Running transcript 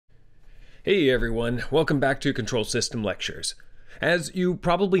Hey everyone, welcome back to Control System Lectures. As you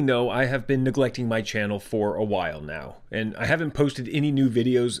probably know, I have been neglecting my channel for a while now, and I haven't posted any new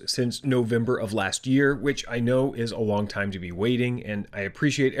videos since November of last year, which I know is a long time to be waiting, and I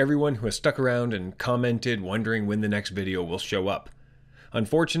appreciate everyone who has stuck around and commented wondering when the next video will show up.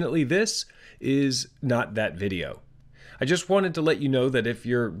 Unfortunately, this is not that video. I just wanted to let you know that if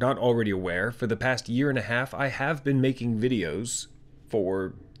you're not already aware, for the past year and a half I have been making videos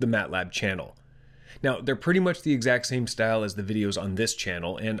for the MATLAB channel. Now, they're pretty much the exact same style as the videos on this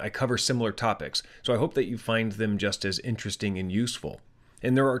channel, and I cover similar topics, so I hope that you find them just as interesting and useful.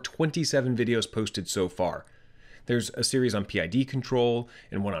 And there are 27 videos posted so far. There's a series on PID control,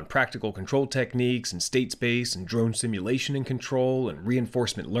 and one on practical control techniques, and state space, and drone simulation and control, and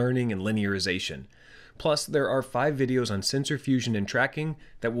reinforcement learning and linearization. Plus, there are 5 videos on sensor fusion and tracking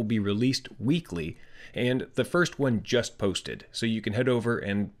that will be released weekly, and the first one just posted, so you can head over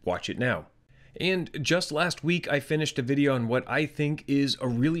and watch it now. And just last week I finished a video on what I think is a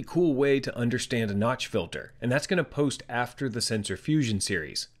really cool way to understand a notch filter, and that's going to post after the sensor fusion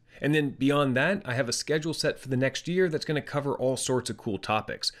series. And then beyond that, I have a schedule set for the next year that's going to cover all sorts of cool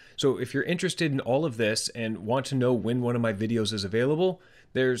topics. So if you're interested in all of this and want to know when one of my videos is available,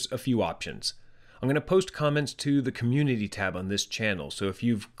 there's a few options. I'm going to post comments to the community tab on this channel, so if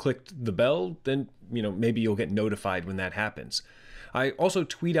you've clicked the bell, then maybe you'll get notified when that happens. I also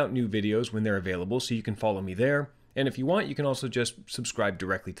tweet out new videos when they're available, so you can follow me there, and if you want, you can also just subscribe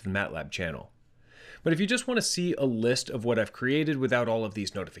directly to the MATLAB channel. But if you just want to see a list of what I've created without all of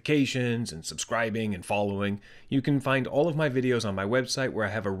these notifications and subscribing and following, you can find all of my videos on my website where I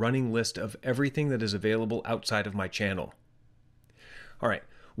have a running list of everything that is available outside of my channel. Alright.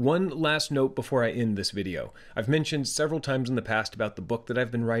 One last note before I end this video. I've mentioned several times in the past about the book that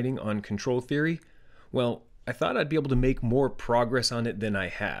I've been writing on control theory. Well, I thought I'd be able to make more progress on it than I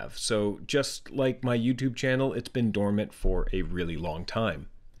have, so just like my YouTube channel, it's been dormant for a really long time.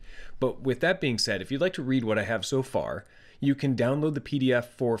 But with that being said, if you'd like to read what I have so far, you can download the PDF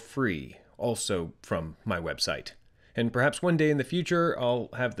for free, also from my website. And perhaps one day in the future, I'll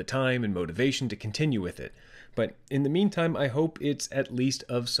have the time and motivation to continue with it. But in the meantime, I hope it's at least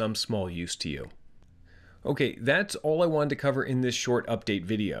of some small use to you. Okay, that's all I wanted to cover in this short update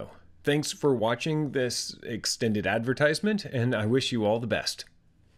video. Thanks for watching this extended advertisement, and I wish you all the best.